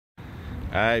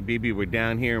All right, BB, we're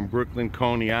down here in Brooklyn,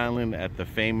 Coney Island at the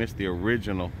famous, the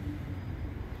original.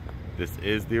 This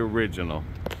is the original.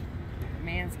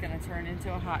 Man's gonna turn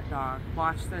into a hot dog.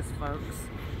 Watch this, folks.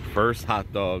 First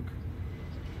hot dog,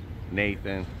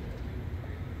 Nathan,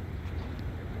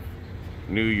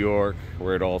 New York,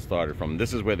 where it all started from.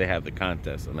 This is where they have the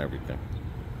contest and everything.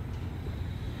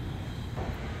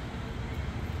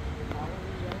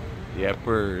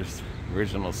 Yepers,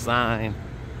 original sign.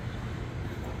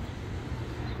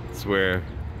 It's where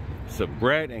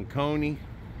Brett and Coney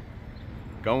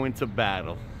go into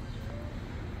battle.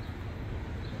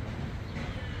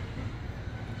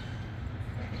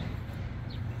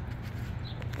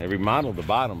 They remodeled the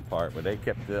bottom part, but they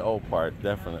kept the old part,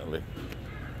 definitely.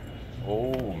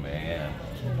 Oh, man.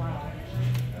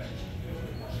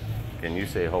 Can you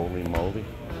say holy moly?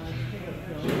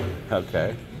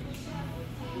 Okay.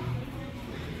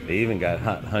 They even got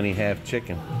hot honey half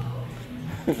chicken.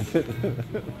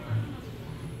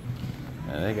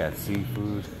 And they got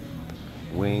seafood,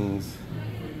 wings,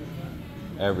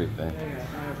 everything.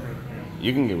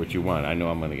 You can get what you want. I know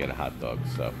I'm gonna get a hot dog,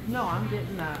 so. No, I'm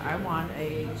getting I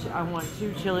want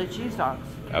 2 chili cheese dogs.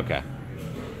 Okay.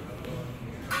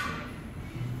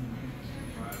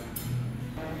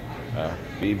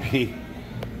 BB,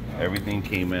 everything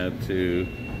came out to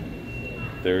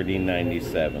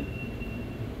 $30.97.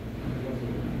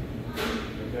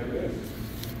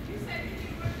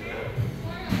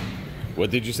 What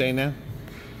did you say now?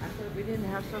 I said if we didn't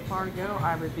have so far to go,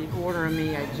 I would be ordering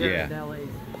me a Ghirardelli.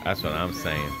 That's what I'm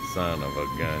saying. Son of a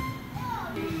gun.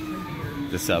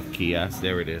 The self kiosk.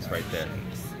 There it is, right there.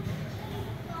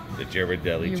 The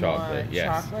Ghirardelli chocolate.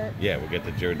 Yes. Chocolate? Yeah, we'll get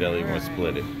the Ghirardelli and we'll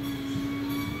split it.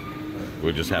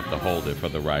 We'll just have to hold it for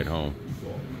the ride home.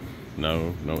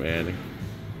 No adding?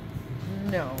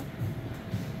 No.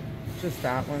 Just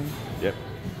that one. Yep.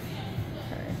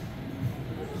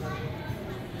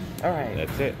 All right.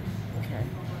 That's it. Okay.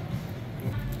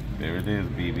 There it is,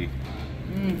 BB.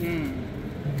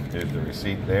 Mm-hmm. There's the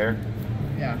receipt there.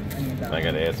 Yeah, I need that. I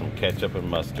gotta add some ketchup and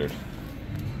mustard.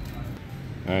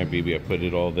 All right, BB, I put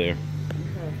it all there.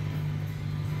 Okay.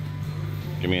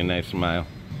 Give me a nice smile.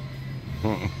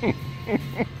 You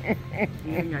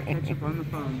even got ketchup on the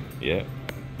phone. Yeah.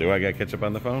 Do I got ketchup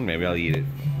on the phone? Maybe I'll eat it.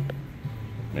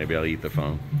 Maybe I'll eat the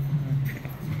phone.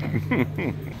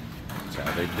 That's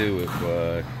how they do it,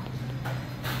 bud.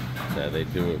 That's how they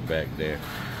do it back there.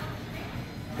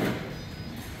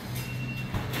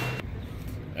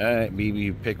 All right,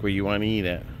 BB, pick where you want to eat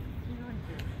at.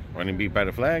 Want to be by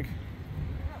the flag?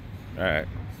 All right.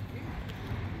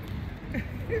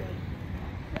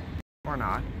 Or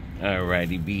not. All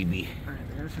righty, BB. All right,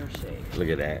 there's our shake. Look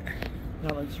at that.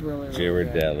 That looks really good.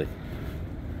 Ghirardelli.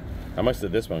 How much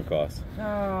did this one cost?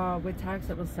 With tax,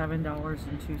 it was $7.02.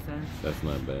 That's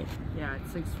not bad. Yeah,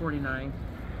 it's $6.49.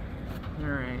 All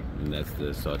right. And that's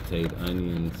the sauteed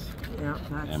onions. Yeah,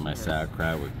 that's and my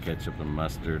sauerkraut with ketchup and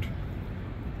mustard.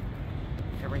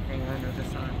 Everything under the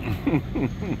sun.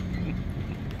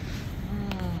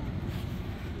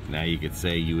 Now you could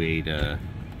say you ate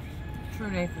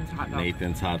True Nathan's hot dog.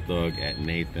 Nathan's hot dog at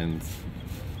Nathan's.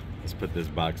 Let's put this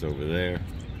box over there.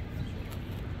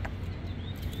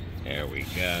 There we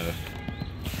go.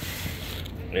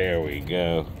 There we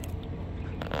go.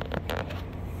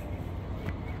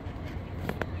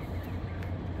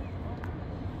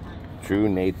 True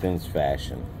Nathan's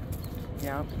fashion.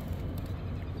 Yep.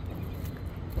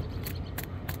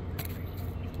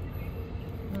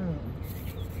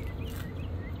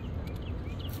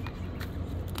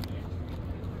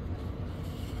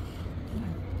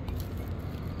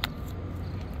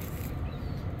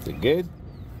 Is it good?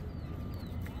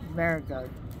 Very good.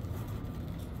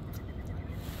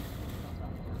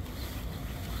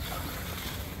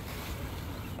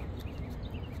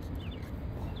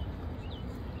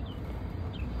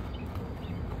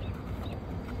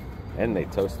 And they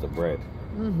toast the bread.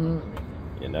 Mm-hmm.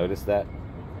 You notice that?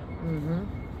 Mm-hmm.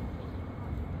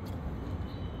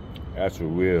 That's a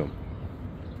real.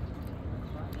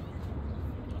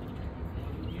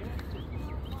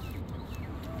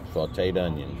 Sauteed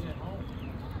onions.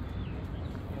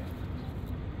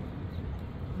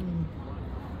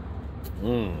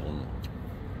 Mmm.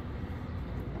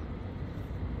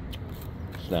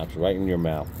 Snaps right in your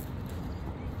mouth.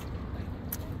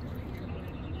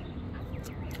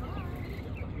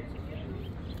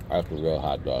 That's a real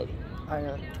hot dog. I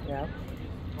know, yeah.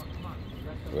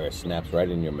 Where it snaps right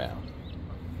in your mouth.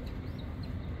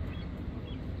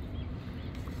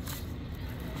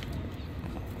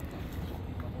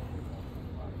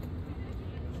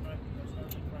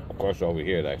 Of course, over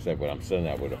here, like I said, what I'm sitting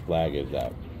at where the flag is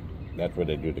at, That's where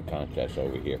they do the contest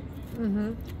over here.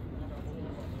 Mm-hmm.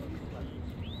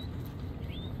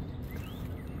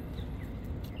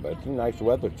 But it's nice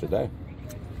weather today.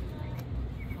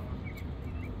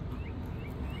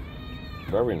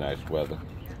 Very nice weather.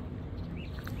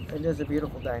 It is a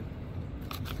beautiful day.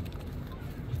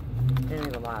 Can't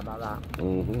even lie about that.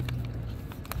 Mm-hmm.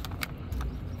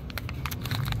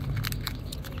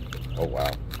 Oh,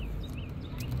 wow.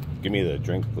 Give me the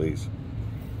drink, please.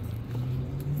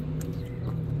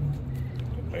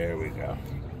 There we go.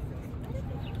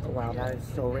 Oh, wow, that is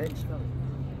so rich.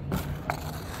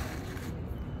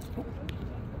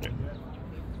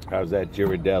 How's that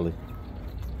Ghirardelli?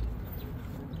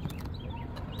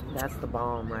 That's the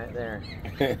bomb right there.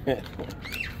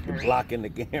 You're blocking the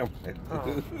camera.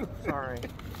 Oh, sorry.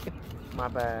 My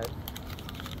bad.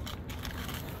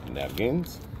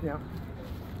 Napkins? Yeah.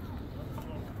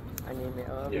 I need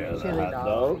the Yeah, chili hot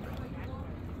dog.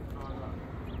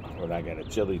 But I got a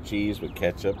chili cheese with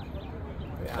ketchup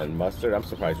and mustard. I'm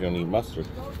surprised you don't eat mustard.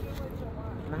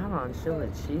 Not on chili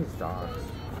cheese dogs.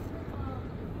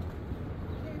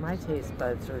 My taste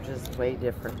buds are just way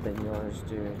different than yours,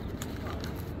 dude.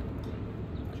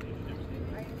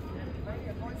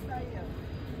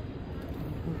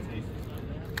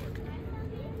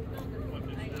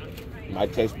 My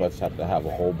taste buds have to have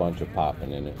a whole bunch of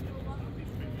popping in it.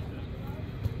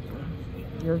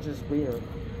 You're just weird.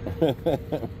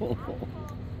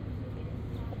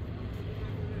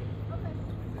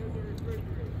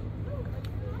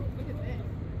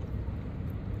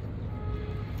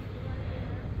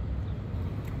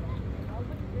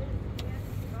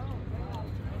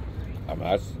 I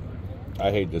mean,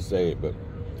 I hate to say it, but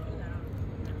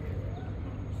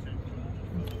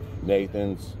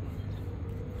Nathan's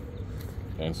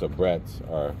and Sabrett's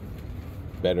are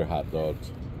better hot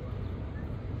dogs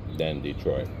than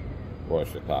Detroit or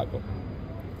Chicago.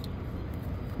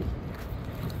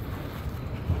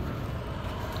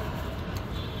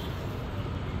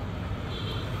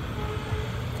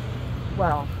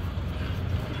 Well,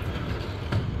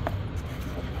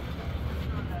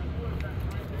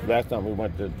 last time we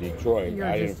went to Detroit, you're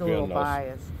I just didn't a feel little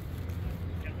biased.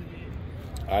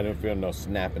 I didn't feel no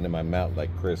snapping in my mouth like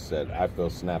Chris said. I feel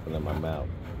snapping in my mouth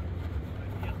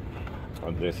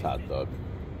on this hot dog.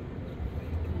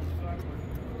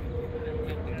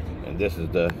 And this is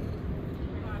the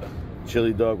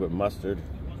chili dog with mustard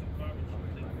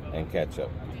and ketchup.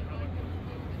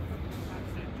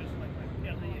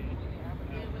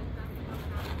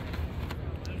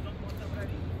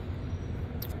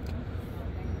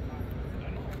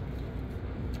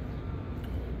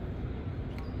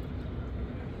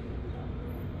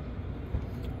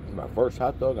 My first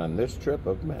hot dog on this trip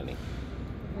of many.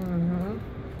 Mm-hmm.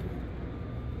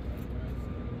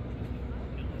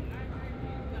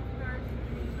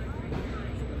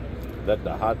 Let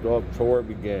the hot dog tour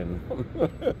begin.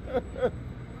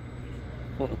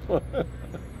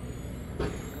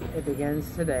 It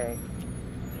begins today.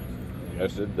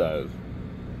 Yes, it does.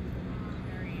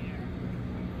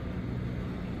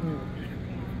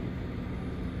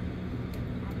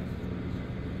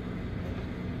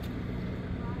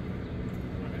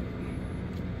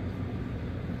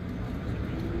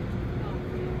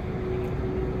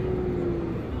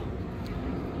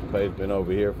 Place been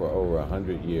over here for over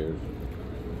 100 years.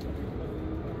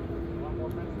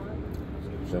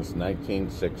 Since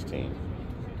 1916.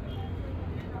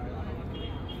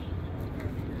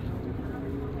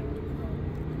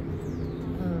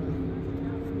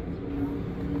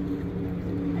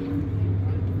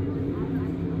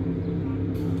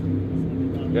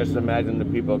 Just imagine the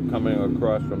people coming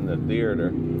across from the theater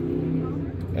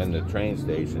and the train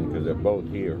station, because they're both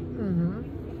here. Mm-hmm.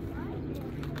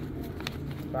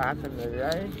 Back in the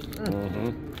day.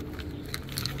 Mm-hmm.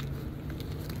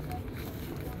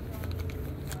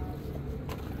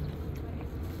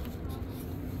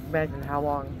 Imagine how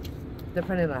long,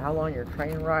 depending on how long your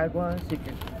train ride was, you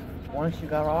could, once you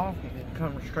got off, you could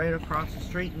come straight across the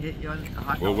street and get you a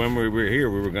hot dog. Well, when we were here,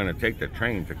 we were going to take the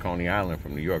train to Coney Island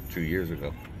from New York 2 years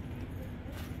ago.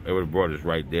 It would have brought us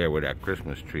right there where that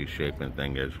Christmas tree shaping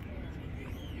thing is.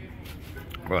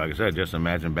 Well, like I said, just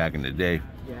imagine back in the day.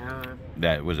 Yeah.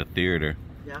 That was a theater.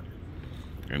 Yep.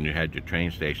 And you had your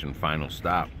train station final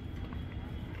stop.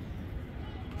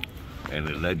 And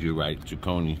it led you right to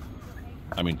Coney.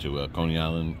 I mean to Coney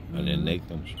Island and then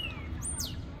Nathan's.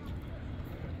 That's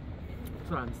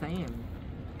what I'm saying.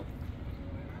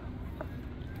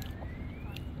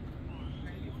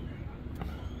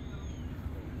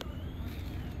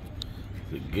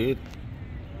 Is it good?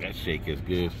 That shake is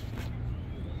good.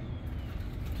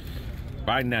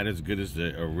 probably not as good as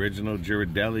the original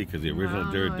Ghirardelli, because the original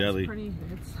Ghirardelli.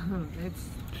 It's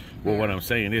well, what I'm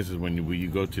saying is when you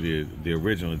go to the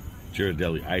original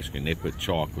Ghirardelli ice cream, they put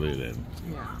chocolate in.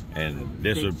 Yeah. And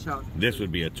this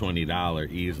would be a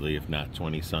 $20 easily, if not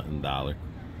 $20-something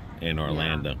in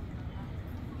Orlando.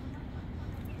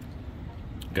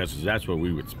 Because that's what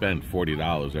we would spend,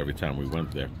 $40 every time we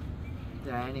went there.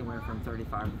 Yeah, anywhere from $35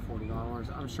 to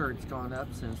 $40. I'm sure it's gone up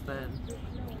since then.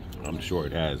 I'm sure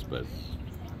it has, but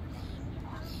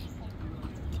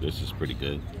this is pretty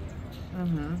good.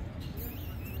 Mm-hmm.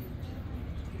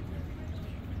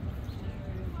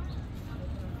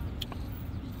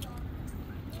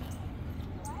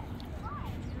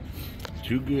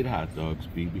 Two good hot dogs,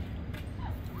 baby.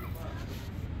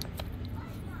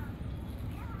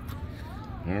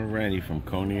 Alrighty, from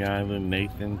Coney Island,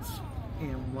 Nathan's.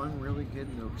 And one really good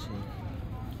milkshake.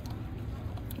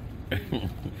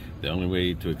 The only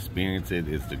way to experience it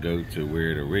is to go to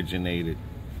where it originated.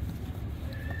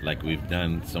 Like we've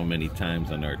done so many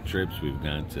times on our trips. We've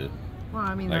gone to, well,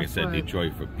 I mean, like I said,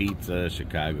 Detroit for pizza,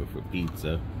 Chicago for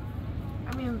pizza.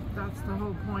 I mean, that's the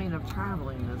whole point of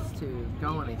traveling, is to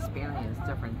go and experience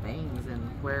different things, and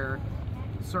where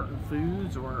certain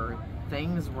foods or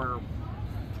things were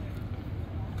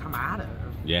come out of.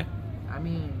 Yeah. I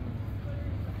mean,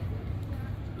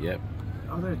 yep.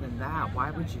 Other than that, why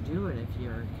would you do it if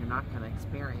you're not going to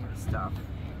experience stuff?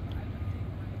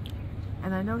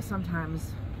 And I know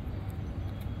sometimes,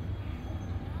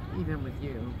 even with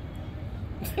you,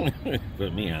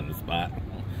 put me on the spot.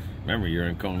 Remember, you're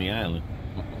in Coney Island.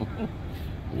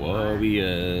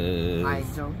 Warriors. I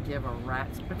don't give a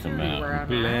rat's patootie Come out where I'm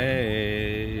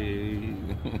play.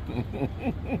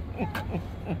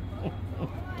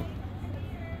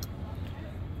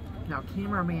 Now,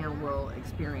 cameraman will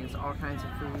experience all kinds of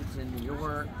foods in New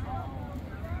York,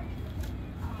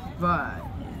 but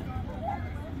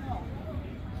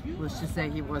let's just say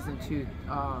he wasn't too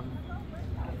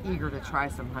eager to try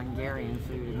some Hungarian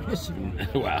food in Michigan.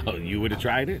 Wow, you would have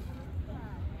tried it?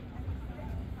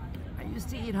 I used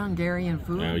to eat Hungarian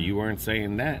food. No, you weren't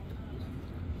saying that.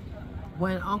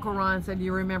 When Uncle Ron said, "Do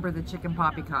you remember the chicken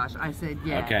paprikash?" I said,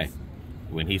 yes. Okay.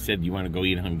 When he said you want to go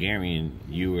eat Hungarian,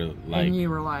 you were like... And you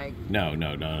were like... No,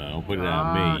 don't put it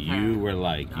on me. Okay. You were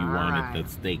like, you all wanted right. the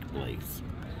steak place.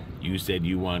 You said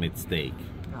you wanted steak.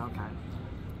 Okay.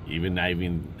 I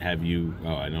even have you...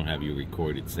 Oh, I don't have you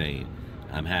recorded saying,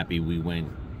 I'm happy we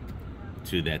went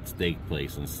to that steak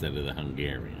place instead of the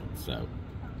Hungarian. So...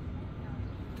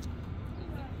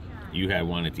 You had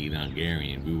wanted to eat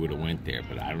Hungarian, we would have went there,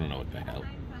 but I don't know what the hell.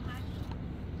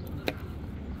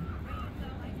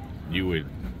 You were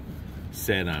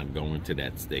set on going to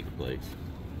that steak place.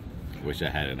 Wish I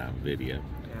had it on video.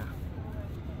 Yeah.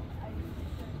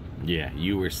 Yeah,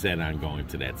 you were set on going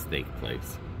to that steak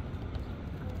place.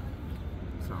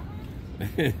 So.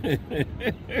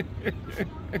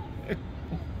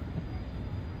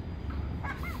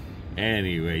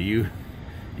 Anyway, you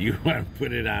want to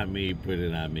put it on me,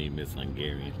 Miss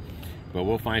Hungarian. But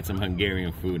we'll find some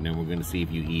Hungarian food, and then we're going to see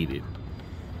if you eat it.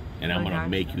 And I'm going to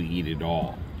make you eat it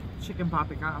all. Chicken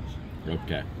paprikash.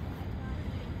 Okay.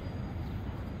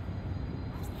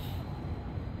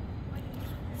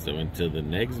 So until the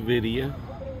next video.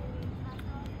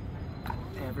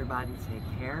 Everybody take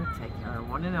care of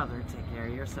one another, take care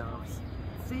of yourselves.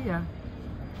 See ya.